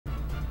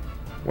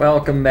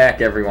Welcome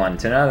back, everyone,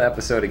 to another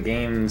episode of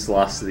Games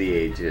Lost to the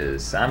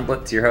Ages. I'm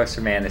Blitz, your host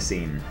for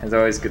MaddnessScene. As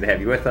always, good to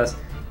have you with us.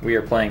 We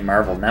are playing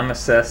Marvel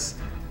Nemesis.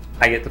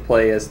 I get to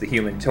play as the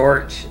Human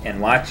Torch, and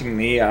watching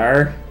me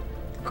are...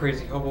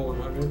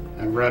 CrazyHobo100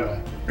 and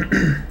Redeye.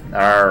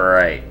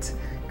 Alright.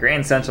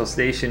 Grand Central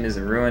Station is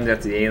ruined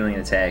after the alien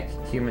attack.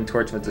 Human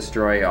Torch must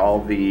destroy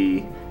all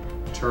the...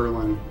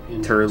 Turlin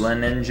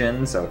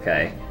engines?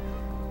 Okay.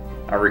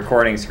 Our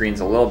recording screen's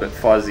a little bit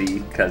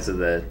fuzzy because of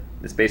the...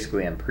 It's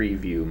basically in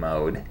preview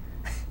mode.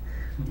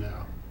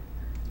 Yeah.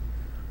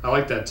 I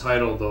like that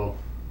title, though,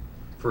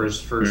 for his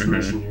first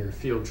mission here,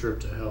 Field Trip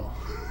to Hell.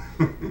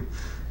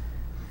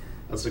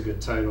 That's a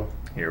good title.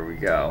 Here we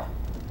go.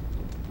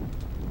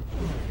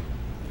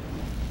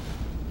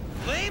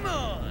 Flame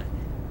on!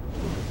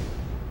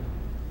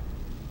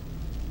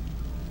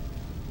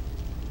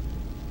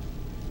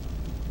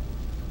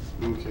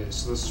 Okay,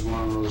 so this is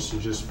one of those you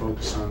just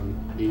focus on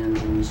the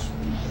engines.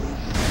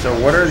 So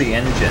what are the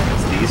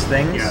engines? These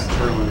things? Yeah,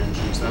 Turlin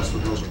engines, that's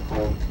what those are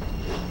called.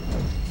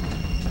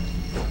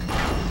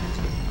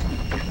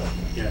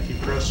 Yeah, if you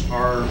press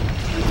R,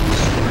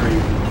 and you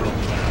can go.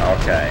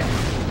 Okay.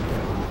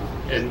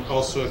 And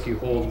also if you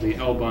hold the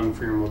L button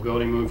for your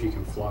mobility move, you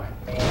can fly.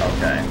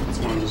 Okay. It's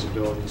one of his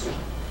abilities.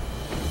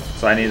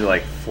 So I need to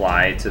like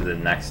fly to the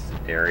next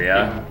area?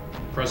 Yeah,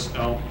 press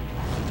L.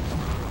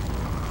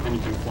 And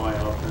you can fly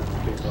up and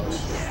get those.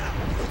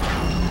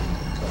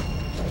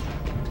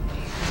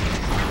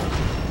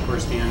 Of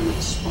course, the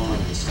enemies spawn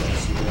and stuff,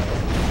 so you gotta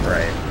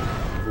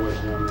avoid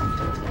them and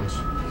kill those.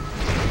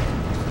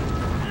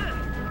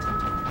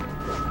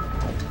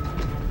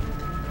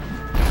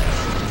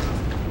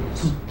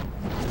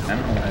 I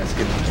don't know why it's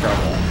giving me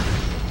trouble.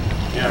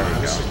 Yeah,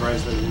 I'm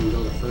surprised that it didn't go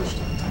the first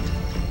time.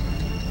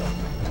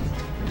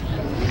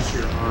 Yeah, use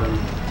your arm.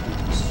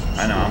 I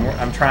know,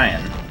 I'm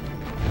trying.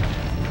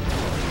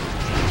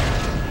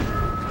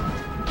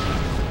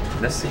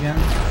 This again?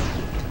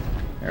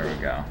 There we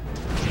go.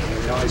 Yeah,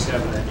 we always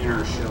have that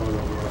inner shell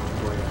that we have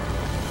to worry about.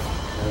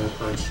 The other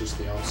part's just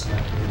the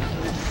outside.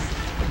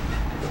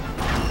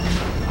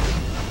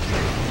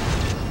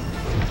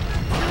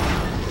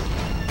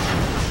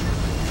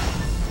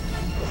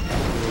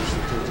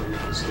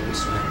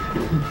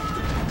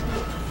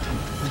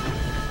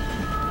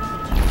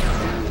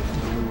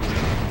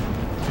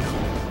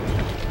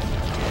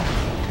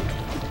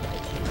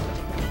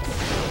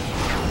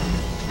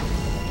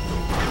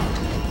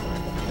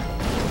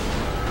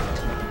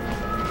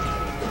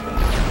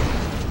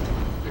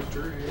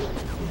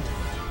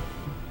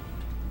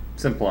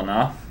 Simple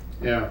enough.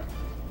 Yeah.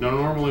 Now,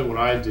 normally what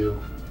I do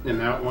in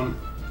that one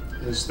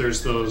is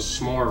there's those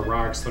smaller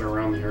rocks that are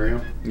around the area.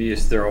 You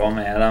just throw them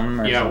at them?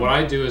 Or yeah, something? what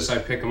I do is I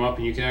pick them up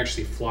and you can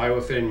actually fly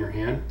with it in your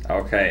hand.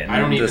 Okay. And I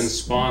don't even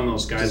spawn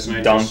those guys. Just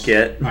and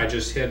I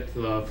just hit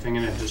the thing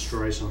and it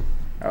destroys them.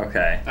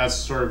 Okay. That's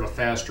sort of a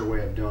faster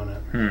way of doing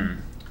it.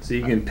 So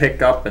you can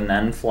pick up and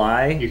then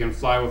fly? You can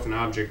fly with an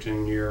object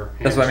in your hand.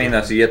 That's what I mean,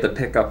 though. So you have to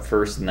pick up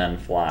first and then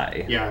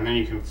fly. Yeah, and then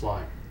you can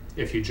fly.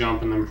 If you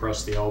jump and then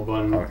press the L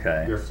button,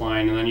 you're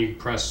flying, and then you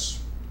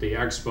press the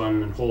X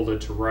button and hold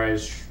it to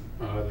rise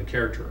the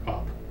character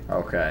up.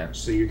 Okay.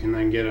 So you can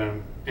then get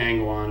an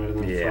angle on it and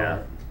then throw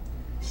it.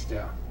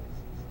 Yeah.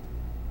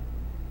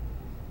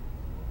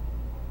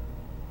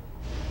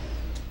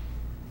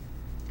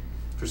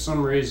 For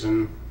some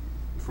reason,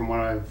 from what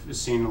I've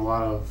seen, a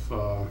lot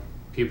of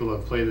people that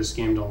have played this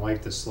game don't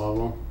like this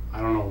level. I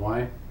don't know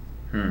why.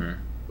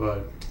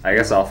 But I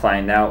guess I'll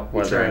find out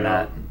whether or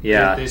not.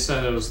 Yeah. They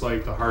said it was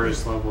like the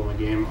hardest level in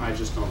the game. I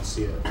just don't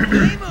see it.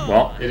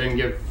 Well, it didn't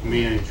give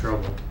me any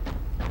trouble.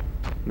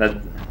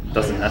 That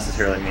doesn't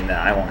necessarily mean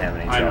that I won't have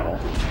any trouble.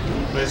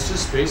 But it's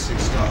just basic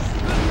stuff.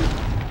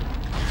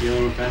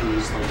 Dealing with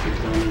enemies like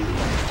you've done in the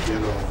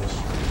other levels.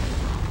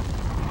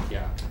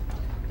 Yeah.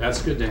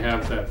 That's good to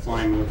have that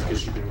flying move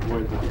because you can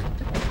avoid the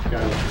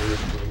guy with the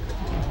earthquake.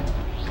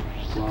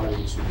 A lot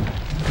easier.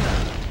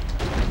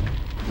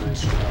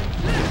 Nice job.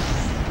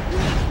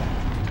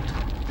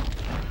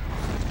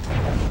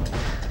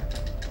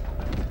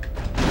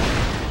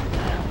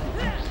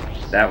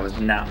 That was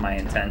not my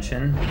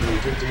intention.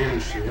 Good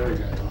damage to the other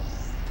guy,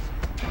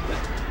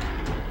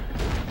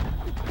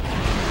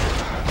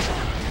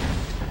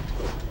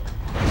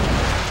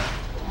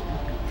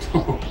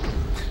 though.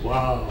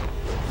 Wow.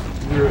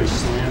 You really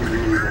slammed me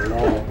into the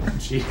wall.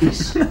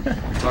 Jeez.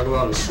 Talk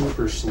about a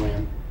super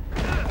slam.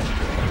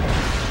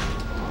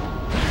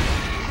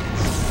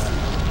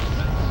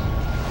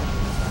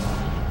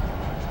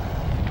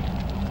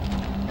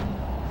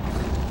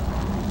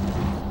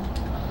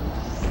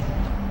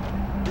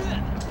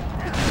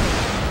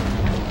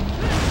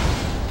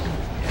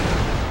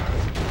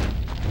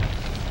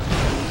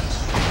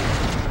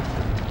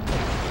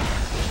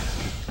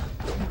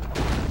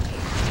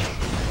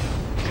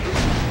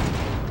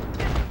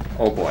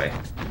 Oh boy.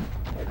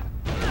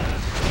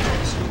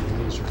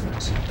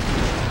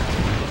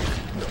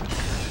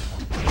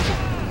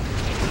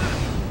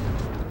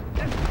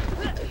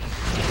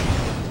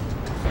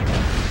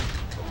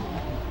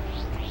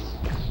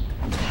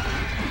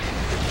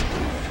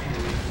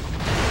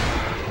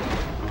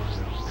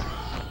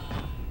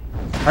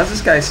 How's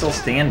this guy still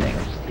standing?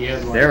 He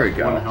had like There we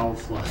go. 1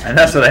 health left. And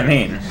that's what I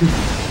mean.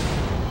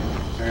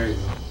 There you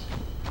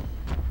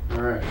go.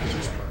 Alright,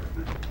 just part.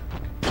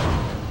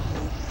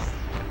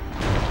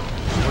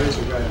 Where's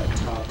the guy up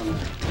top on the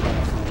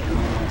platform? I don't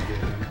want to get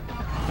him.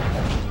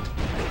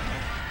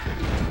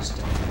 He's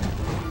down.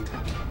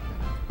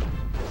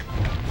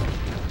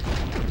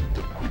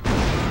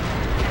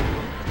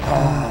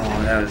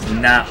 Oh, that was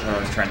not what I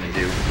was trying to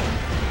do.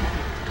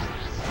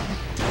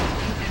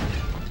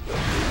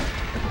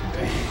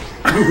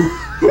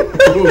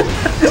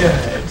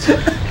 Dead.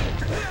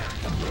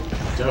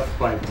 Death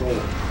by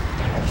bullet.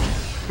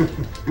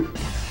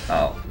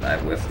 Oh, I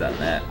whiffed on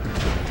that.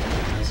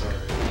 That's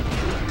alright.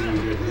 You're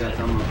doing good. You got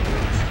thumb up.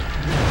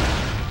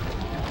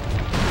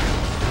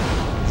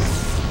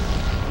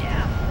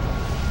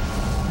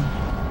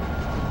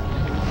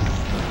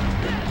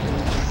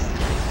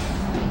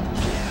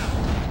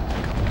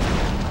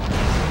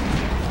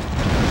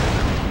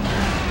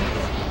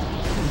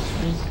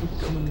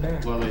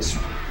 Well,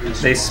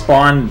 They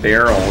spawn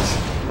barrels,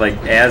 like,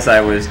 as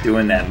I was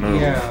doing that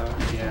move. Yeah.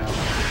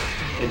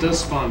 It does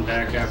spawn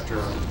back after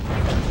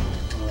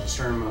a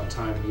certain amount of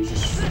time. You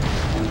just in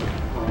the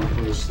wrong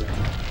place there.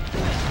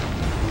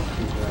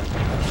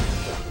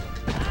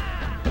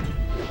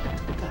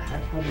 What the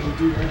heck? How did he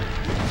do that?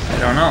 I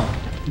don't know.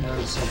 That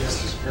was, I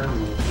guess, his air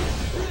move.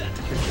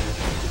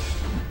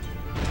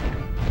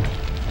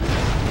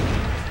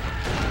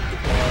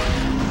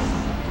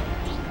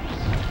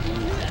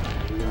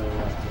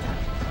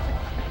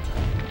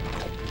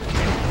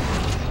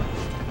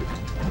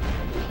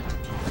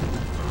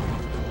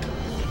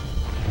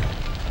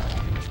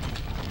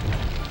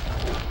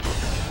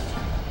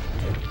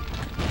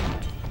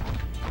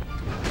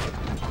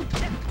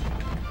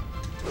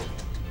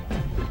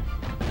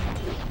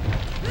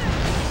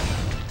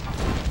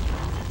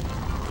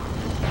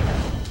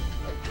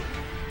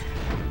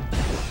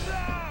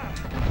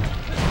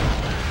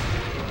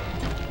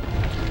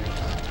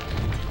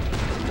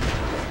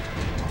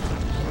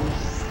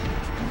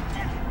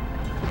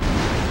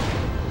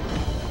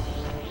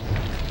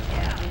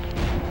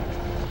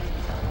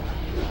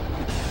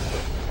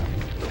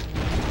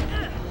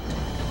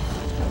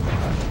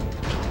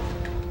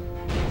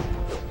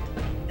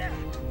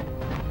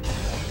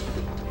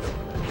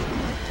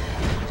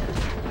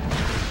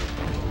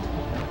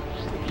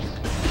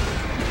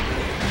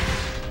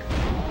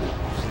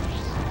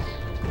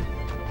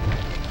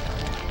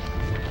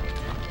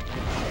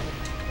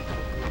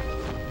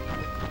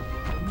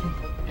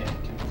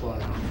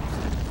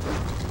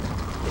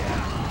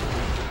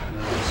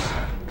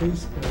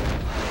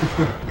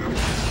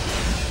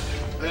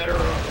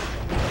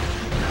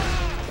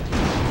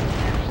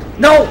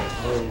 No!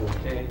 Oh,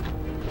 okay.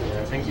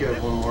 Yeah, I think you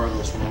have one more of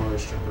those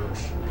molars to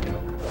burst.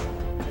 Yep.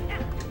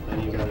 Then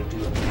you gotta do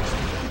it.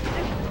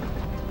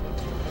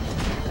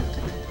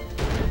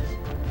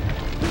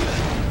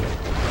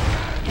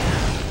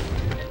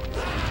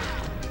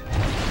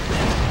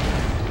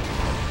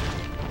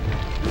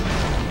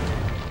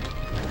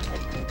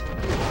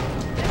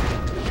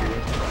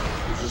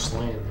 You're just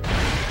laying there.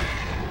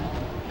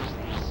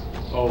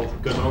 Oh,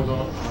 good. I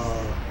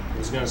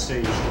was gonna say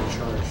you should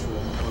charge for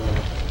that.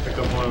 Pick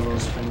up one of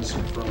those things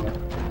in front.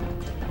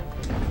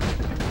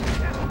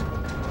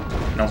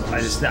 No,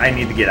 I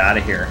need to get out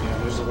of here. Yeah,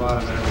 there's a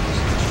lot of enemies.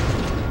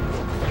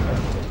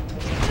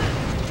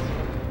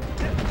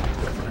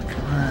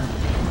 Come on.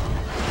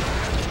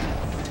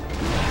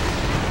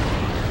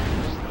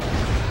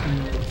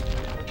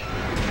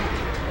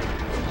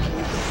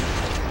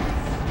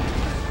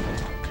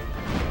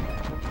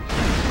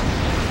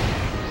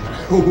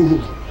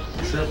 Ooh,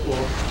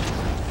 triple.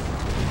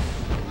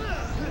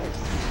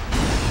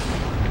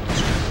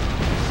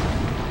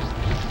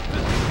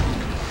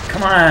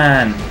 Come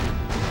on!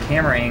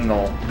 Camera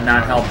angle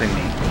not helping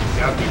me.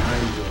 Got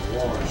behind the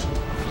wall or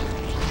something.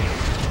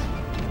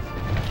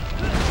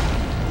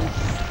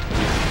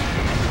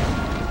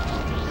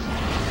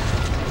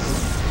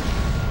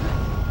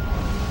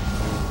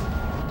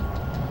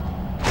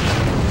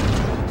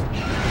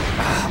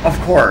 Of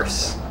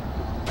course.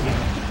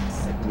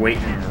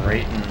 Waiting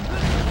right in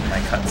my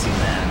cutscene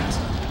ends.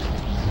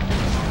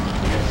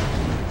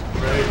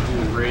 Ready to do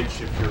the rage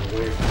if you're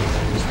away from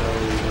things, that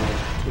way you don't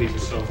leave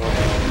yourself up all the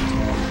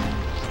time.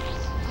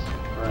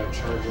 Alright,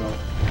 charge up.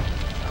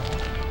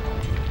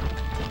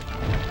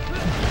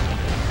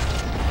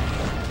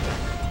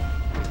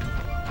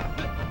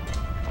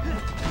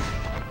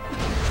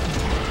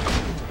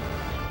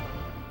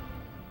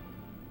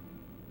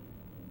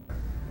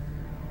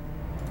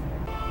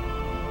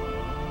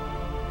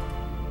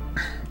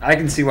 I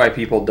can see why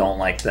people don't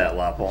like that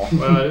level.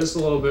 Well, it is a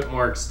little bit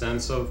more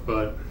extensive,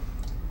 but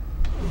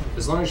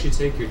as long as you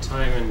take your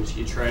time and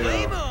you try to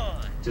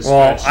Well,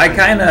 dispatch I them-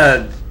 kind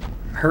of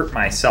hurt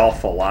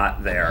myself a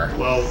lot there.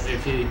 Well,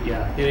 if you,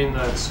 hitting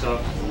that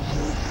stuff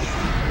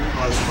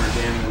causes more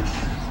damage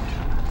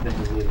than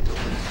you need.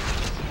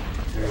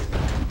 There you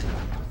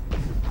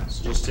go.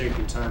 So just take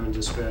your time and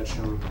dispatch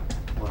them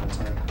one at a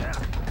time.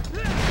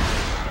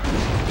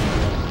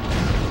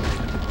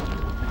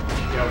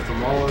 You have the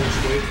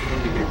maulers, wait for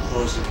them to get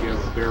close if you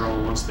have a barrel,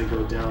 and once they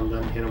go down,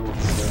 then hit them with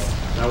the barrel.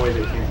 That way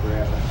they can't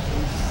grab it.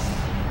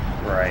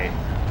 Right.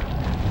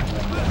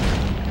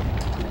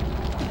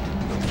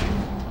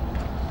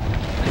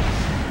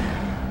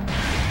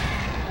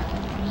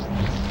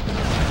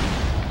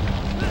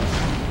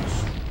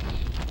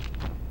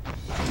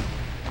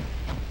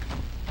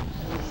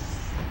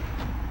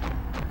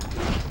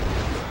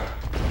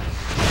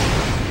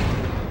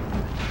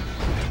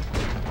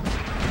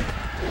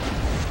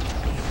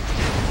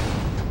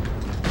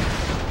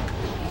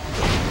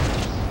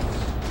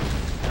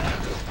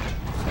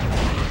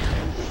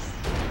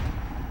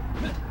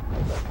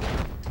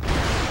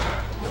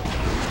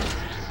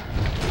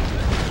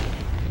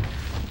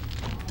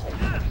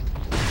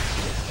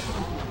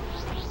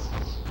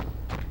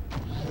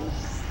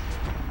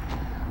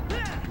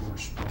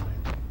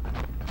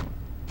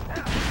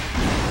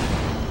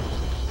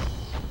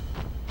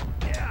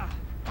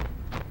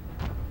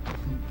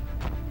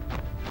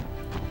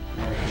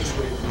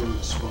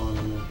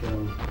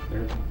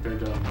 They're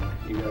done now.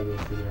 You gotta go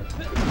through there.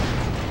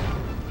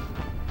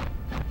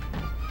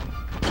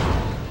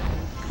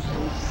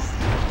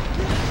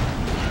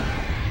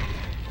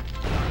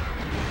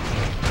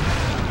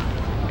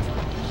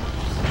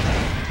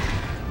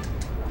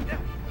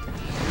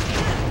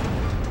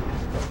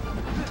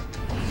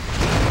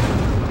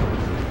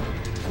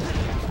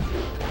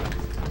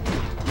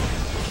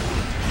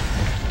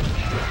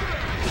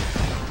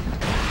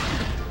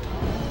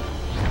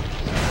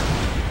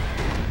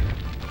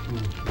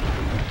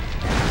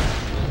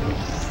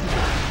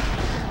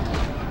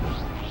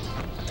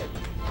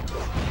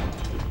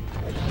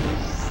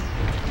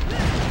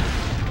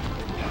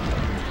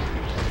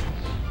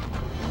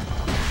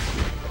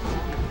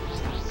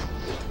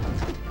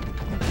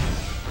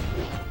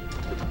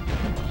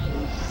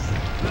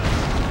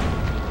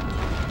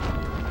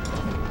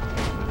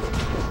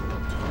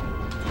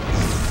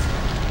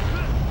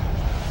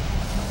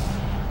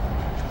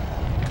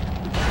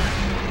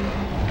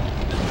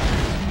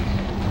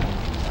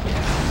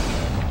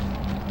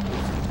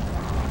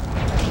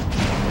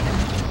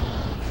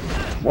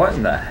 What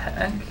in the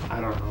heck? I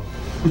don't know.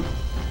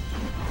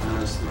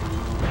 Honestly.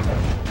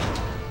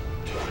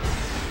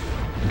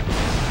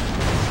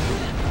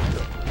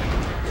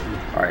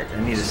 Alright, I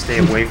need to stay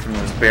away from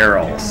those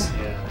barrels.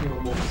 Yeah.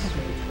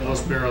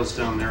 Those barrels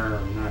down there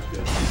are not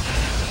good.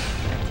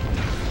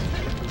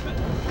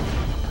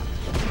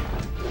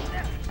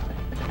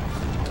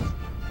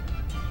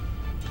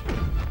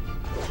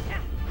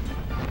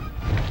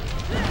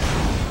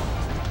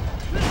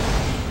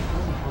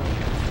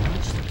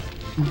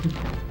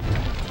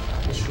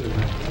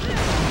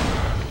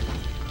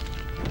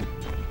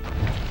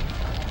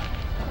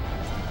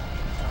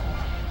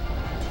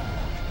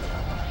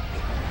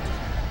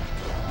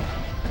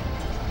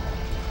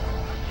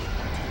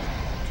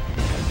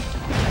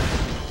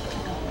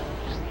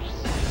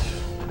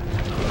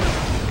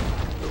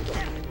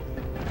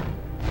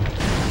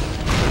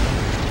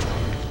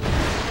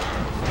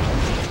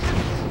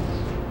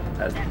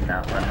 That's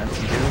not what I had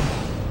to do.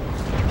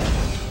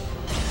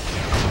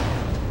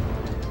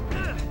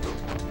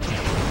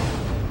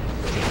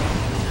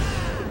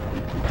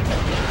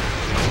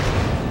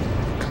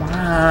 Come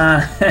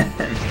on!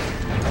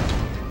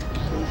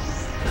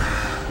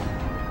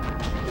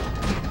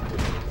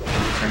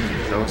 Trying to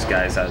get those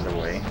guys out of the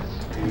way.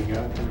 There you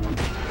go.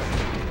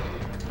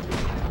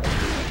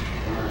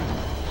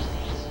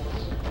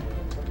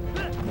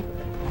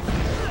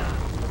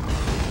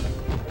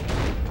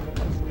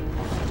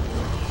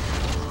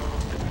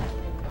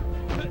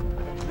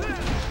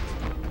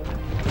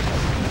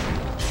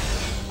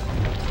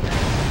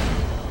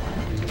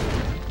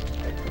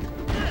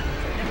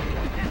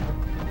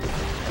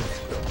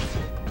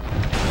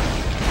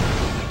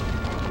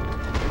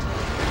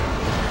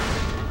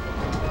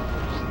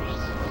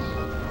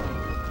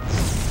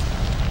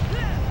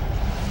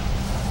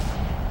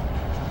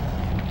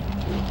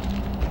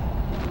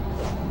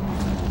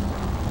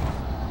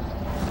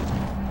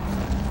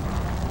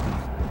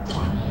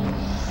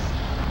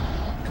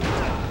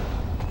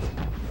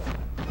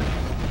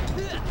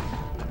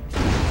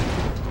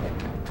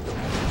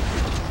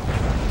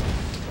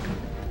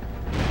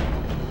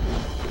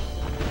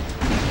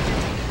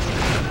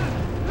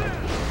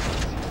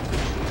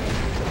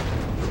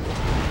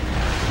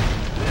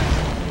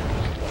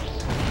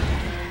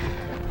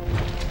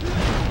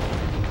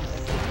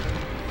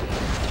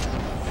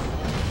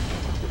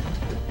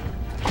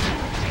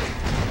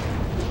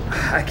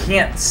 I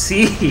can't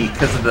see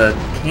because of the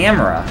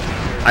camera.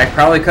 I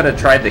probably could have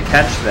tried to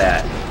catch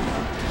that.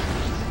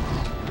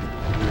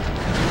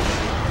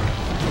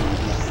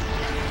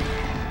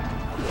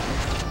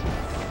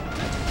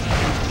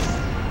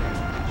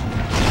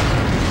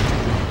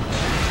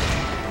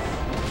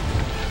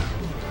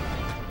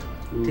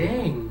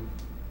 Dang.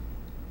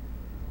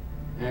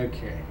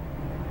 Okay.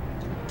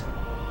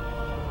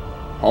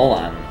 Hold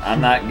on, I'm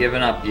not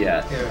giving up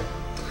yet. Yeah.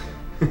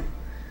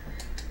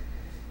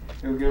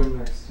 You'll get him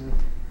next time.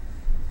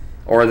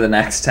 Or the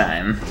next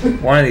time.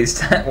 One of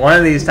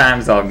these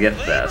times I'll get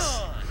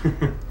this.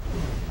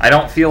 I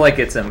don't feel like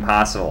it's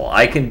impossible.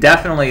 I can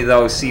definitely,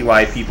 though, see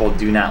why people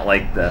do not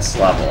like this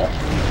level.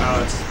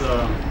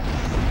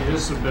 It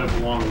is a bit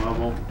of a long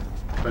level.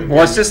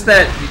 Well, it's just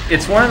that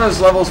it's one of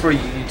those levels where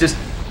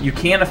you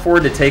can't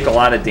afford to take a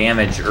lot of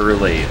damage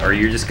early, or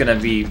you're just gonna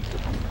be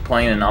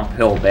playing an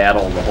uphill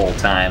battle the whole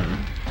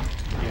time.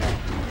 Yeah.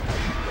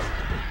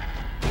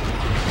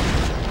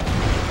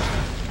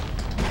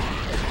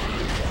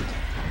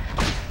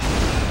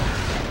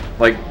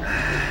 Like,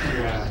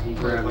 yeah, he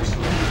grabbed us.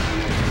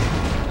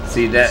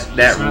 See,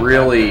 that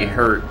really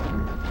hurt.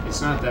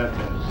 It's not that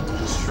bad. We'll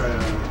just try to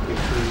get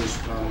through this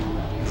problem.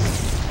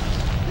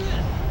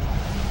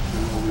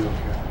 And we'll be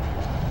okay.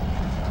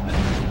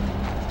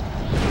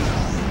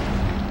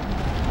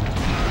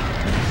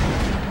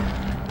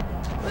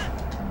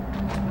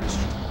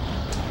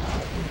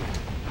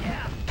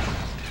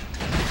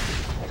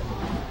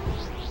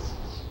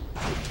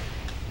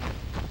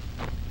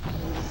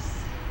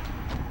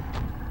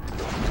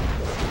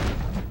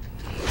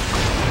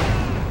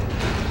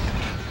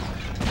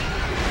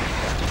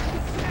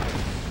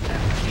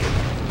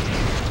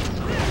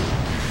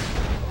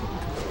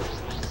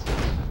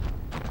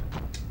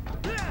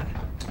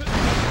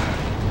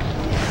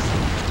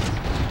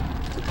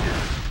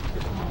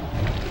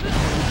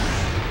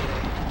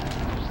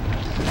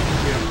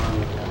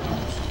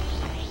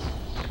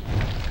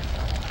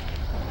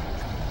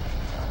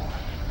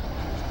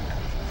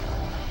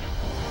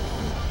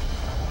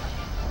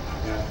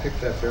 Pick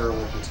that barrel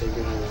up and take it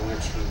into the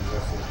next room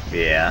roughly.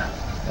 Yeah,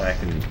 I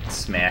can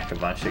smack a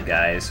bunch of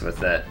guys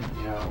with it.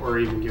 Yeah, or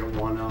even get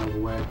one out of the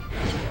way.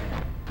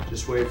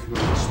 Just wait for them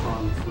to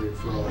spawn before you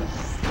throw it.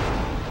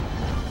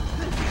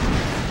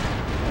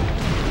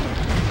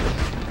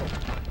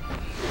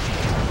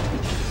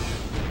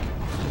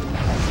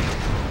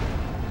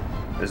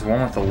 There's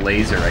one with a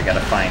laser, I gotta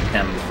find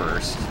him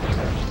first.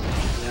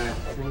 Yeah,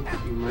 I think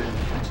you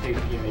might take,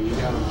 yeah, you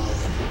got him.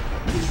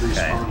 He's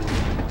respawning.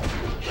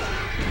 Okay.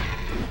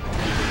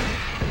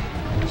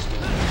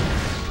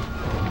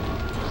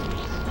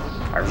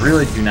 I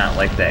really do not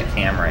like that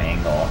camera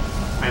angle.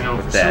 I know,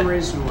 with for that some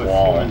reason with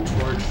wall. Human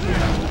Torch,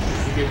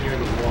 yeah, if you get near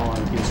the wall,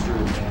 it gets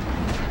really bad.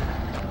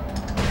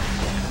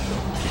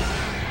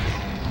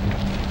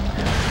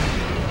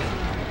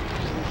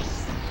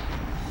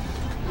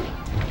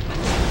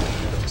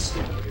 Stay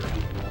away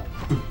from the wall.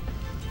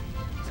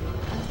 So,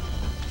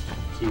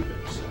 keep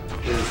it, so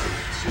there's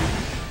the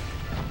scene.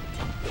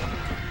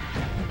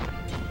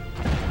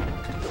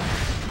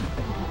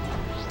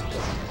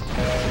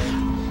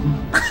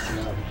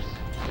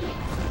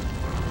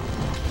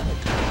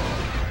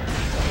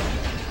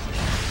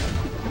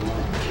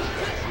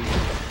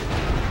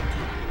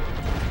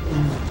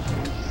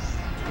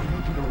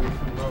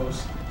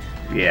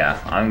 Yeah,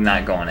 I'm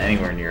not going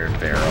anywhere near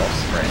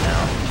barrels right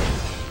now.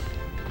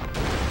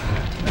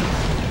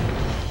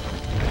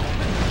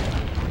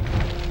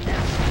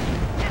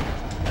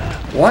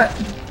 What?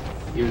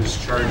 He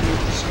was charging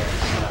with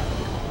shot.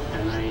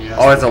 And then he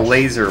Oh, it's a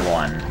laser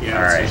one. Yeah,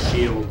 Alright. it's a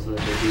shield that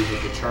they do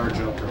with the charge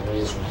up their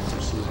laser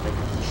to see if they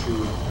can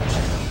shoot.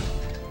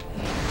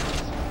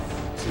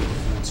 It's a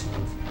defense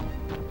move.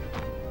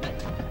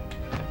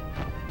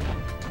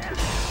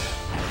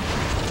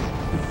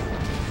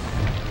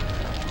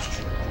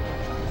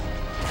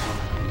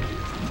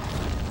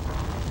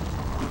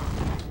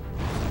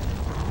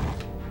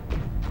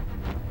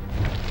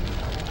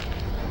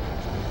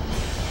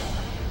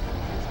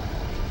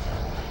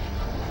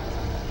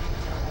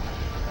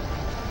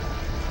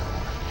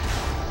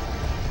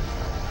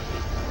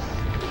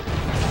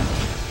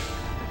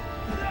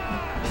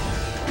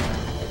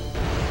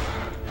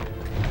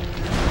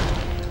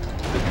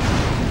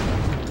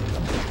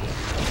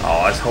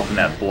 Oh, I was hoping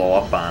that'd blow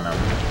up on him.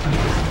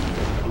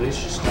 At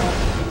least you stopped it.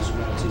 I was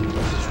about to use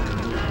this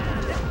one.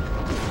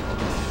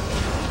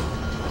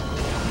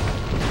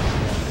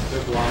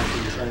 They're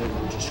blocking, trying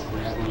to just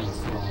grab him and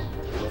throw him.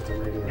 With the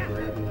regular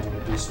grab and then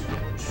we'll do some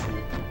damage to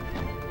him.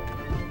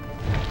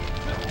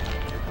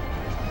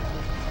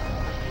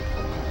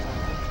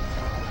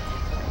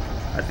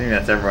 I think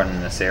that's everyone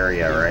in this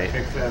area, right?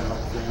 Pick that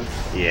up then.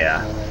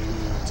 Yeah. Alright, I'm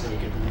gonna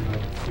take it and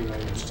have a few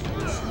items to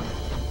use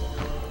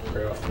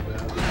right off the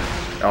bat.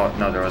 Oh,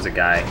 no, there was a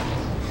guy.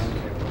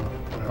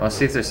 Okay, well, Let's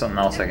see if there's something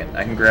else I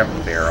can grab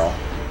a barrel.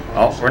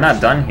 Oh, we're not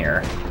done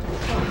here.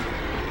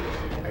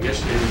 I guess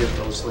you didn't get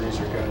those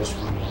laser guys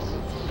from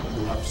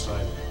the left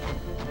side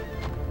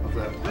of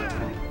that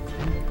platform.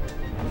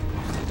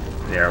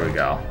 There we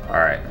go.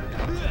 Alright.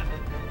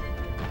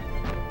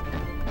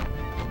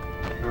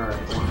 Alright,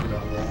 wait for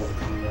that wall to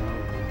come down.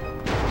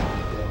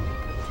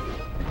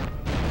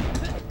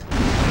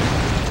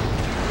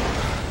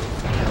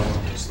 I don't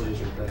want this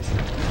laser guys.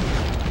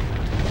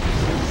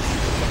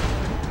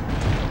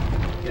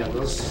 Yeah,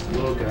 those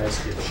little guys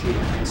get cheap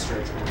and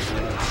start trying to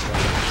get up.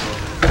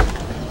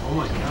 Oh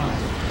my god.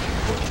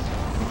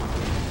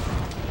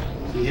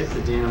 He hit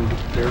the damn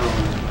barrel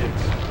and hit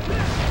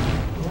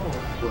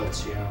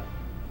Blitz, yeah.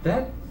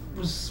 That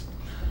was.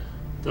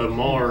 The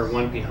Mauler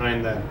went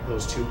behind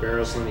those two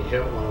barrels and he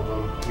hit one of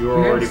them. You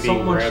were We already had so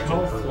being much grabbed and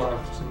health hurt.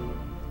 left. And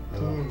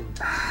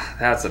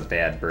That's a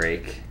bad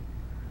break.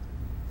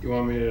 You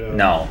want me to?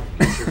 No.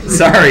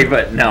 Sorry,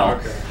 but no.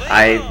 Okay.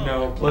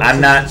 I'm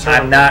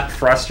not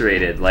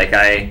frustrated. Like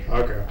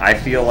I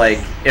feel like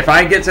if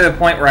I get to a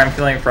point where I'm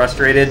feeling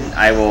frustrated,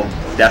 I will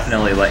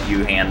definitely let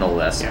you handle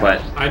this. Yeah,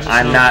 but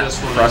I'm not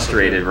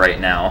frustrated right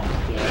now.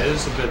 Yeah, it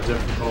is a bit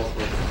difficult.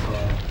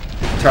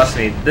 Trust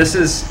me, this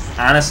is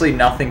honestly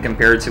nothing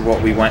compared to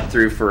what we went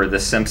through for the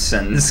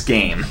Simpsons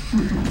game.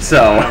 So.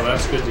 Wow,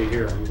 that's good to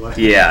hear. I'm glad.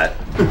 Yeah,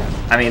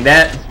 I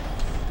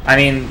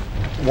mean,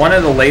 one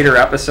of the later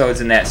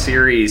episodes in that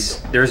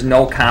series, there's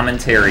no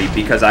commentary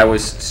because I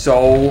was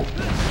so,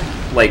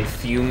 like,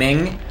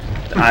 fuming.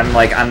 I'm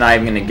not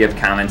even going to give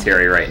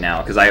commentary right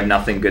now because I have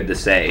nothing good to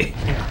say.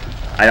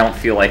 I don't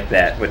feel like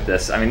that with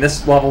this. I mean,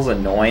 this level's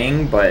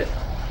annoying, but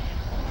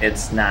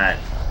it's not,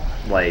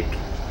 like...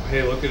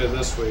 Hey, look at it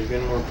this way. You're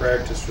getting more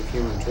practice with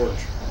Human Torch.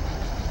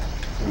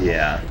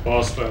 Yeah. The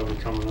boss fight will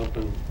be coming up,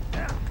 and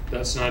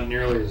that's not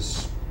nearly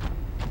as...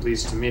 At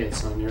least to me,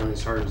 it's not nearly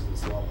as hard as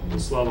this level.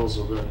 This level's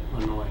a bit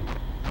annoying,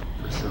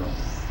 for sure.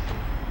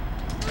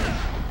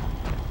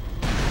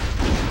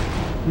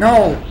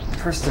 No!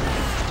 Press the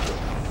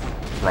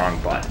wrong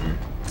button.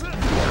 Of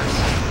course.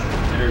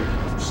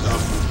 There's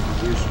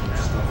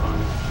stuff on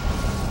it.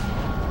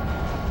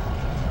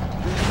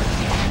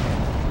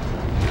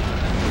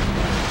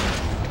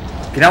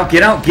 Get out,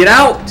 get out, get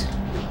out!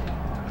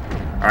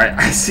 Alright,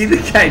 I see the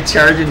guy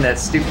charging that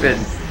stupid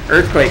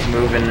earthquake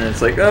moving, and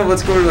it's like, oh,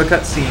 let's go to the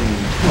cutscene,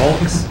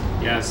 folks.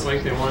 Yeah, it's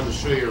like they wanted to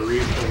show you a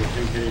replay of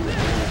him hitting the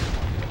wall,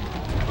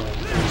 but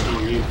there's no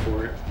need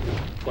for it.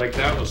 Like,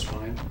 that was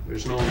fine.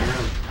 There's no one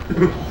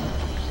around.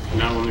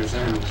 Not when there's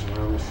enemies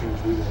around, as soon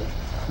as we do.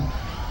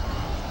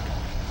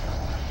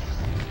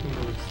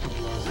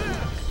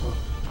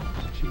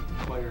 Cheat the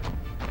player.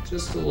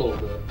 Just a little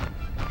bit.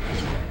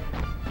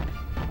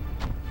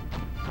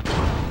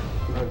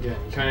 But again,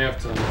 you kind of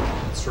have to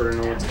sort of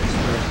know what to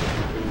expect.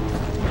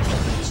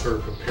 You sort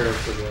of prepare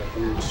for that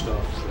weird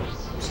stuff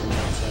that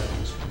sometimes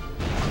happens.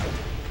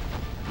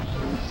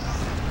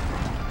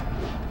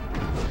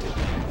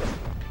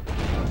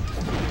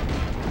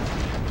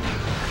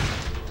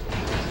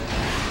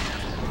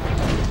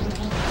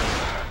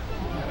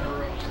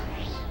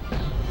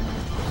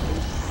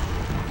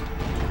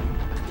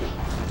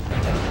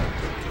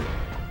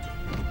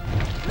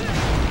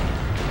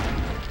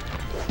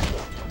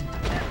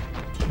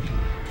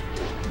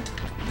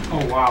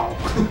 Oh wow.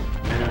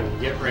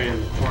 And get right in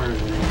the corner and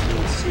you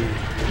can't see.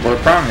 Well,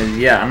 the problem is,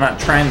 yeah, I'm not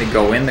trying to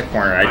go in the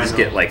corner. I just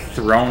get, like,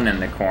 thrown in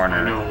the corner.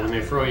 I know. When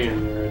they throw you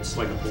in there, it's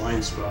like a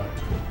blind spot.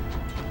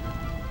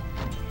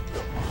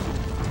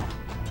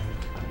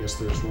 I guess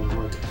there's one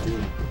more to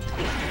do.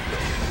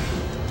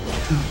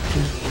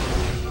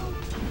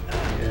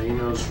 Yeah, he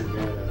knows you're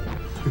mad at it.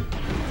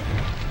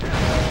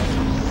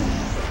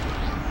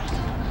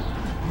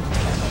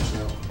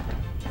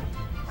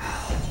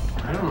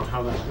 I don't know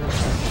how that works.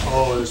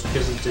 Oh, it was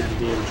because it did the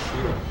damage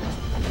shield.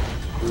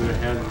 We would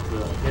have had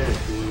the hit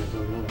if we would have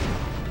done that.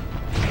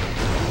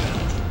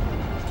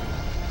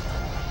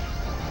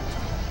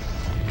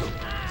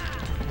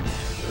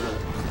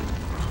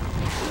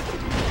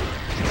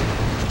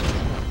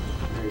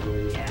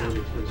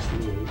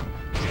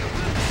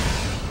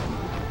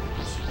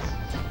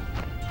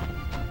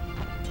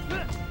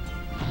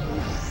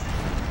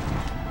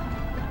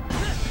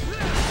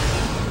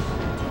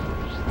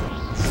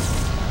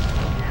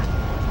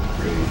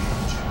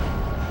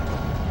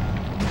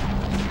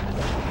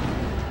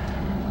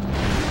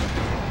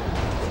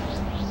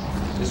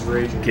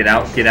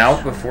 Get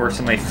out before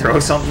somebody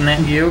throws something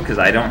at you, because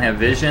I don't have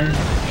vision. I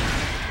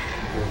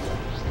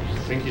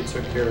think you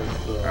took care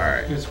of the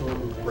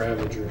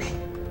Ravagers.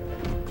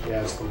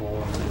 Yeah, it's the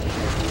mole.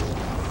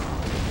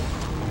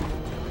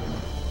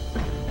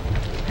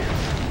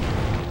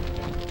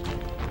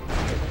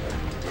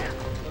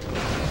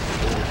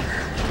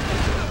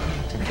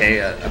 Okay,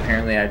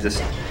 apparently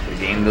the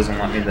game doesn't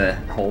want me to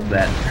hold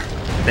that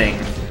thing.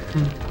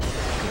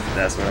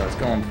 That's what I was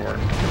going for.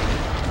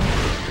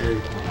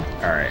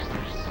 Alright.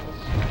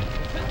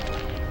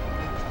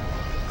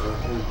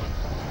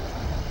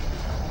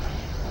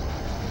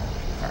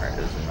 Alright,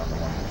 there's another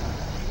one.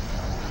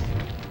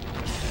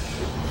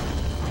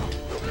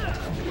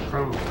 The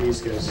problem with these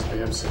guys is they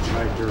have such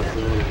high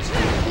durability, it's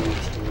going to do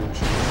much damage.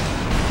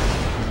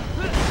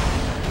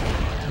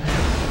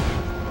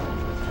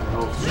 Our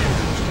health is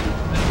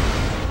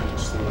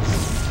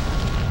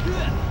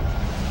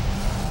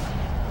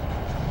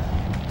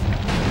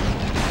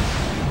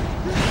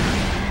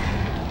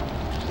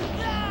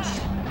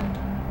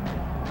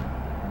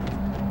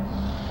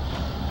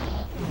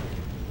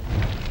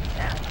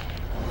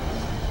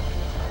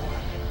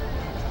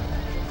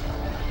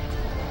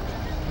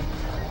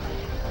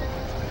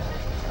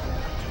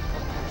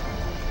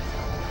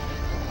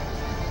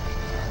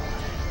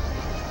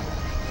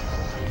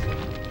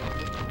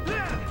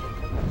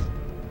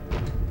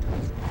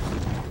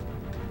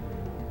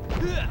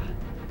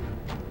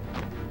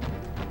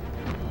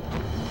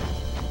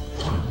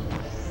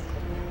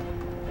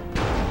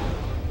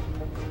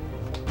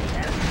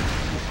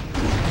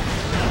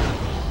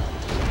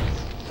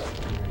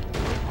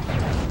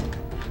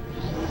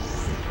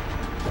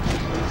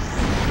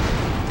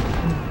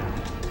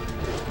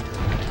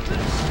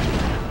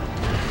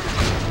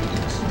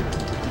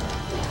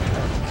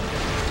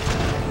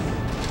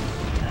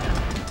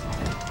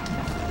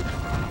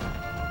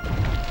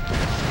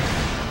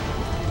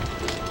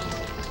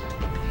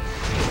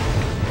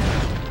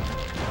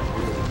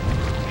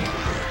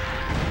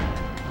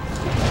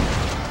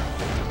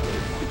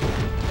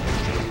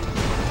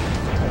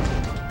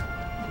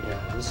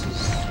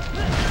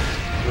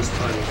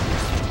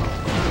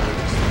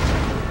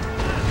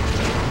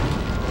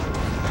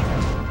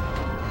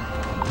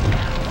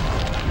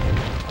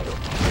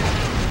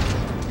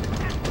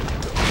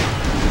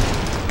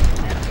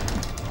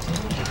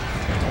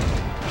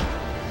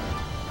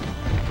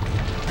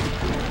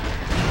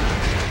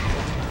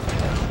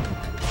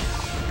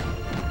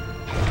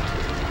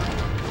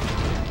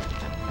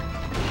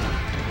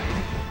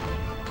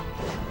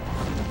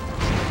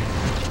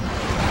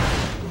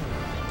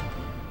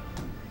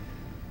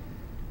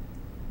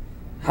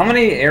How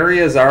many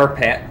areas are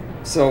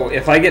so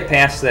if I get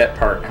past that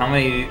part, how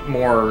many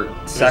more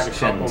sections?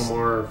 There's a couple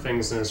more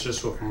things, and it's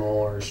just with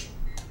molars.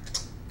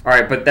 All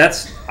right, but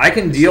I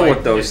can deal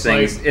with those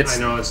things. I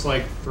know, it's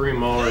like 3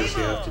 molars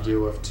you have to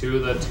deal with. 2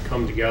 that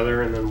come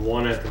together, and then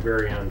 1 at the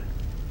very end.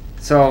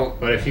 So,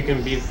 but if you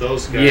can beat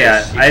those guys,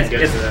 yeah, you can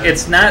get to that.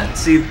 It's not.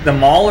 See, the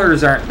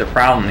maulers aren't the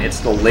problem. It's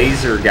the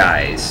laser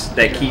guys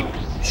that keep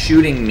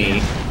shooting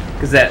me,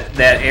 because that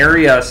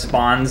area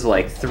spawns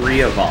like 3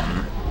 of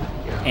them,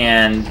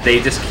 and they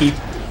just keep.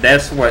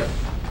 That's what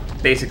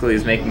basically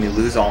is making me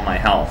lose all my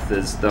health.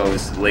 Is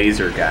those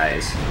laser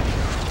guys?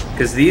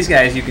 Because these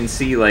guys, you can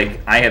see,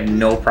 like, I have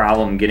no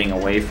problem getting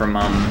away from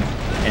them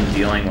and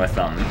dealing with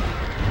them.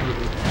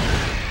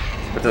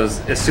 But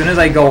those, as soon as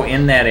I go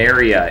in that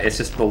area, it's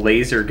just the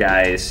laser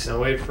guys.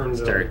 Now wait for him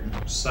to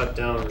set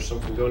down or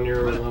something. Go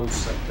near where them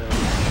set down.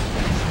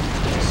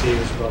 See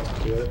who's about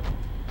to do it.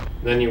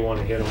 Then you want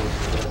to hit him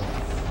with the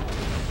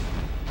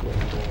What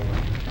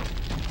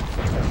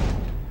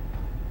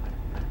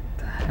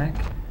the heck?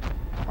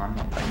 Oh, I'm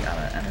up. I got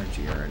an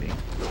energy already.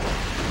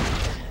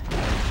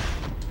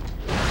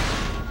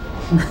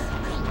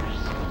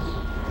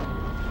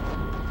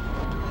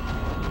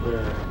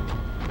 There.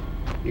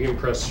 You can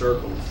press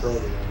circle and throw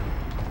it in.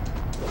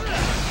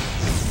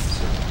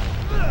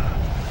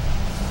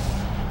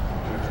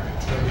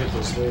 Alright, try to get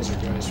those laser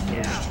guys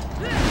first.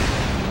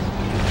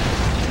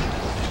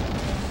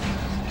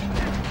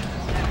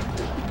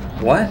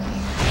 What? I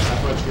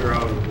thought you were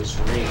out of this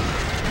range.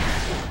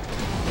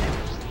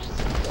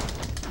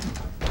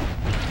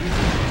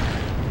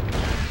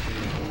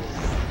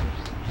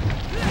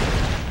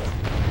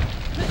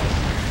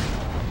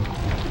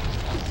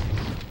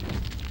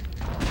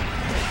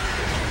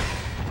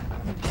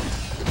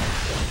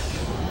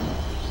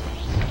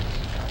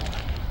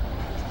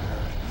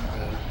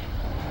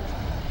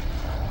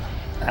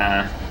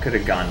 Could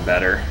have gone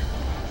better.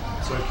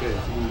 It's okay,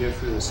 if you can get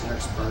through this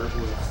next part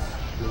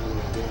with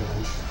minimal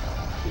damage,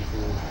 you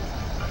can,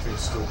 I think,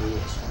 still do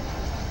this.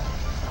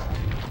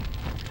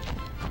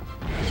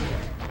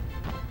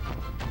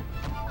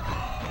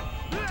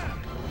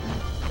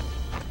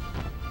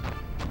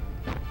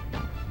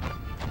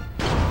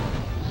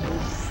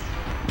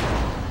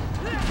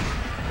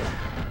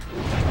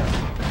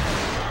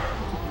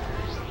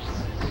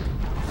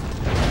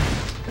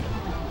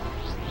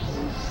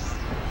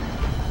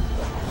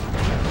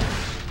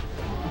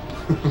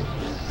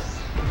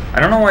 I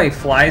don't know why he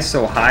flies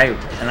so high,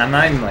 and I'm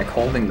not even like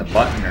holding the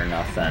button or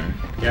nothing.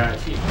 Yeah,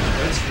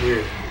 that's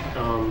weird. I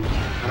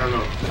don't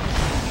know.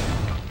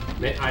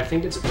 I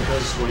think it's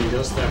because when he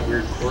does that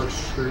weird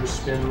corkscrew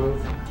spin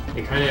move,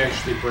 it kind of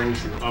actually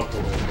brings you up a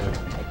little bit.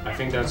 I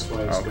think that's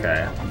why it's doing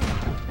that. I'm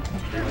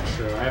not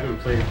sure. I haven't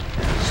played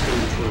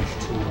Spin Torch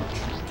too much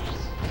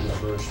in the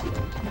verse mode.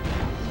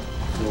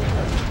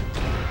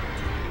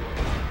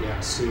 Yeah,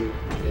 see,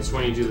 it's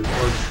when you do the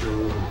corkscrew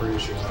move and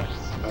brings you up.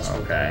 That's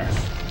what okay.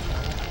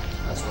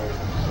 That's why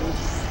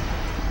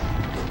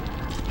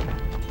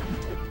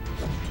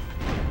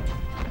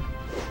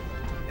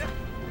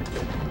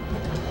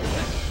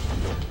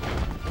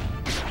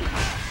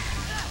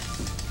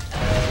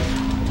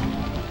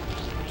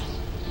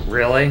you're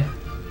Really?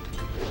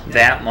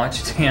 That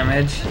much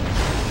damage?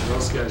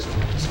 Those guys are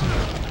nice.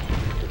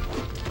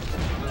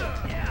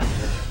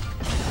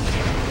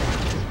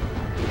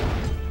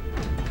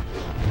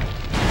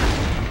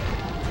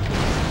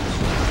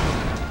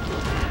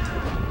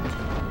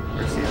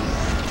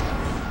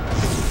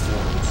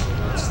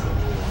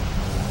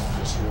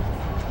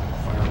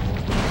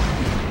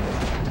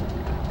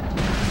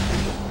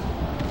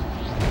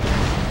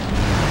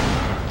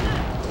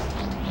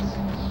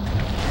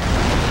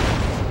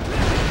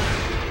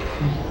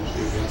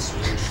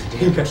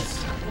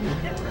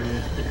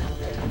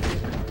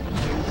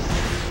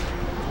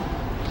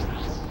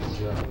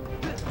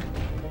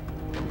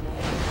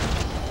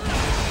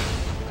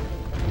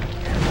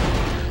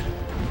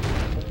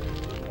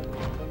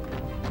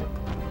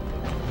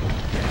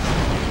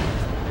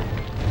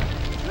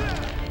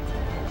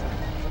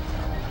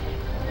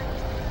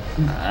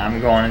 I'm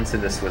going into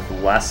this with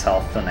less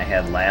health than I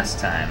had last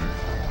time.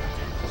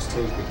 Just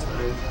take your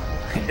time.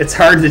 It's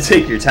hard to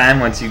take your time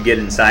once you get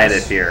inside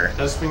of here.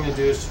 Best thing to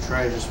do is to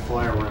try to just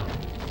fly around.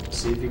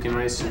 See if you can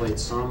isolate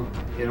some,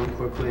 hit them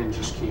quickly, and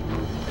just keep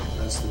moving.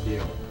 That's the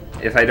deal.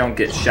 If I don't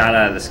get shot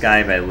out of the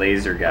sky by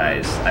laser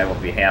guys, I will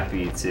be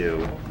happy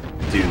to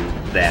do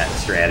that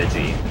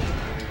strategy.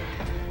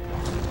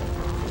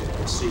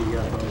 Yeah, see, you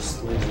got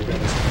those laser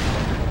guys.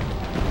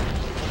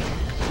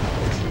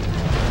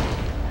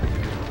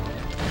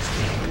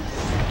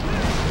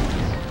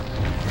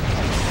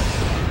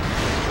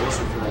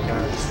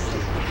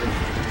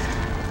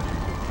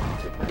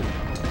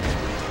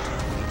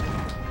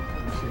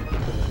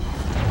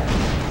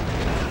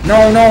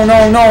 No, no,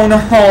 no, no,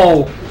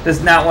 no!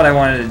 That's not what I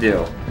wanted to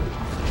do.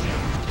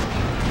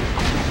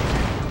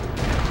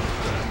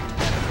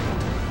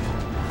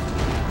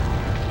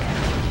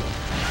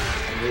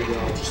 There you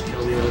go, just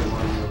kill the other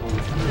one.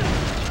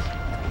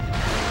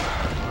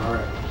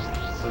 Alright,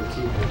 so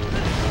keep it.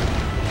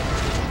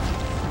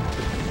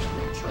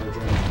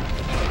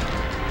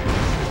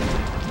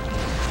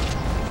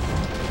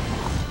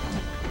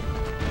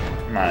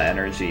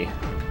 energy.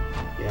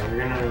 Yeah, you're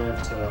gonna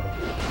have to.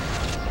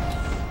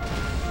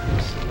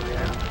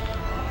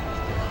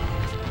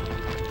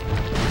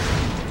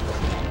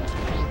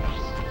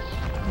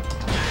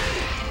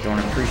 Don't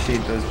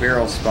appreciate those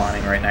barrels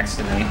spawning right next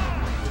to me.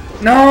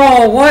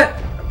 No, what?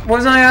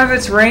 Wasn't I out of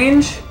its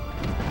range?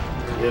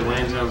 It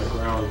lands on the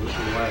ground in the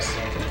last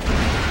second.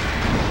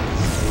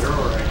 You're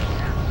alright.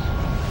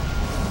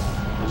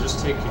 Just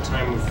take your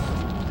time with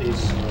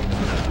these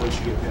once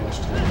you get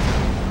past it.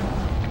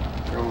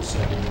 You're almost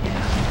at the end.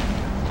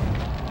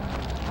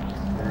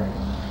 Alright.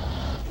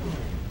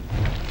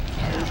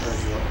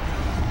 Charge up.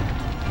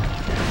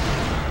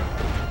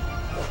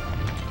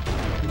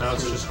 Now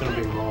it's just going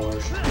to be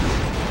maulers.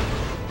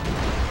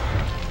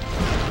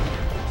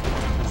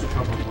 There's a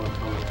couple more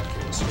coming after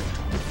this.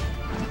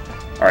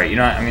 Alright, you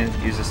know what? I'm going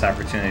to use this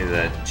opportunity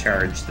to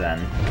charge then.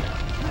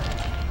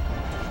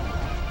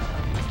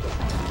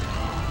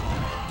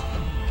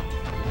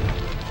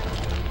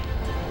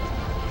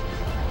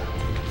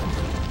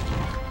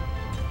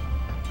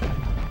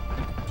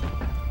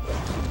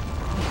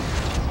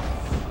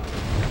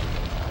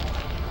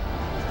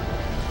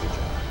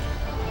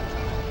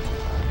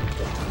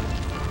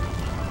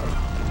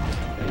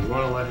 You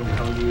want to let him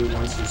come to you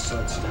once he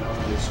sets down.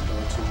 He's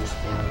going to just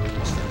fly over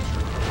the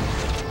structure.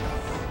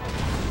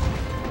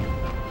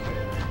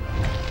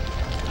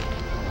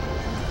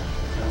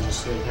 And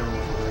just hit him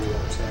with a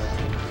regular attack.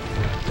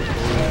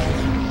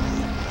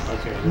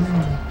 Okay, you're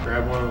fine.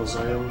 Grab one of those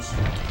items.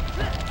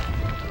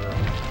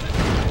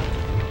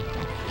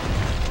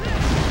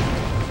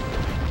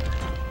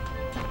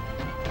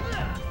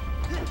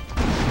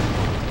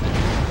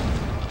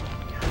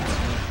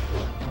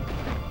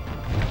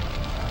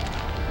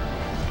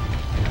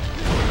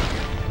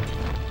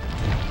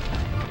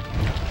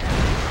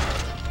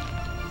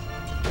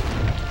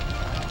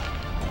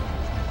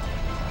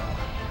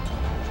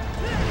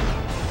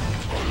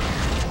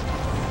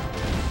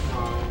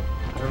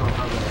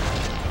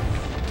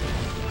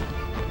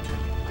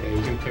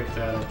 Pick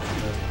that up.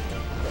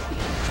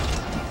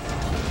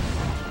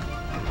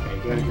 Okay,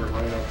 you gotta get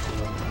right up to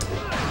the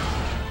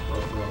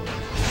rope road.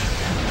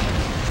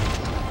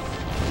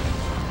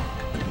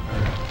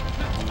 Alright,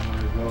 I'm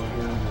gonna go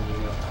here and then we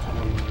got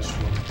one in this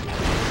one.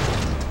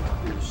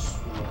 Here's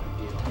what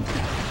the deal.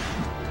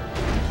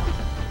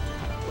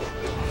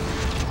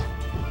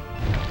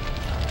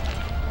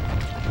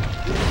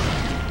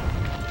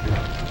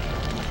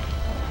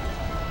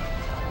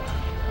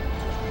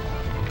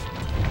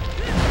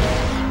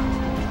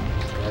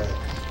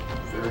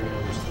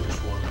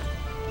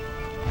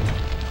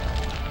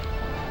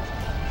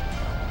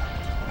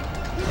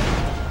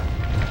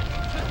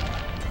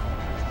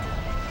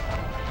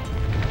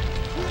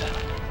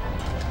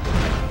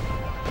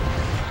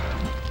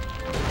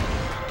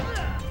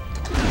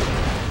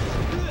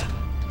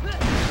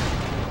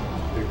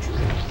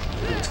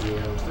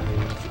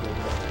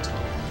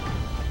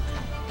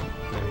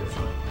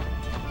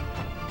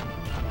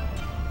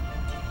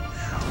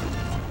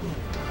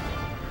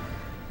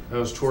 That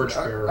was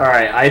Torchbearer.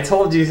 Alright, I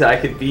told you I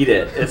could beat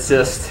it. It's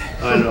just...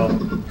 I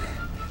know.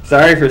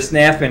 Sorry for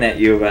snapping at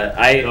you, but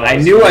I No,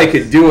 knew I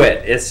could do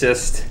it. It's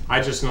just...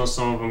 I just know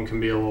some of them can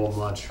be a little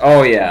much.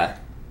 Oh, yeah.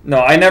 No,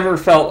 I never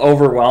felt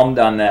overwhelmed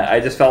on that. I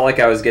just felt like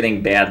I was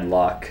getting bad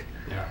luck.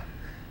 Yeah.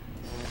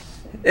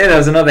 It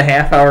was another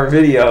half-hour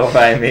video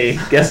by me.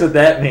 Guess what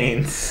that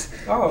means?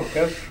 Oh,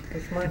 that's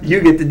my...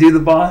 You get to do the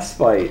boss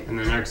fight. In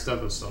the next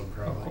episode,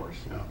 probably. Of course.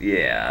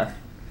 Yeah.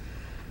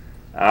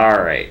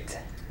 Alright.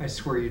 I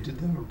swear you did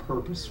that on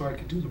purpose so I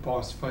could do the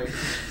boss fight.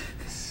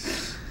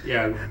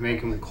 Yeah,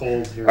 make him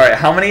cold here. Alright,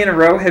 how many in a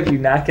row have you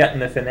not gotten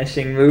the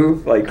finishing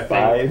move? Like I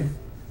 5? think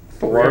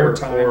 4?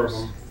 Four of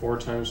them. 4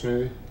 times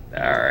maybe.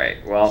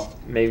 Alright, well,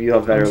 maybe you'll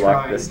have better I'm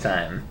luck trying. this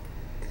time.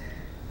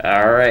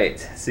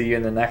 Alright, see you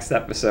in the next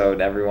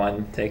episode,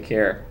 everyone. Take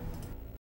care.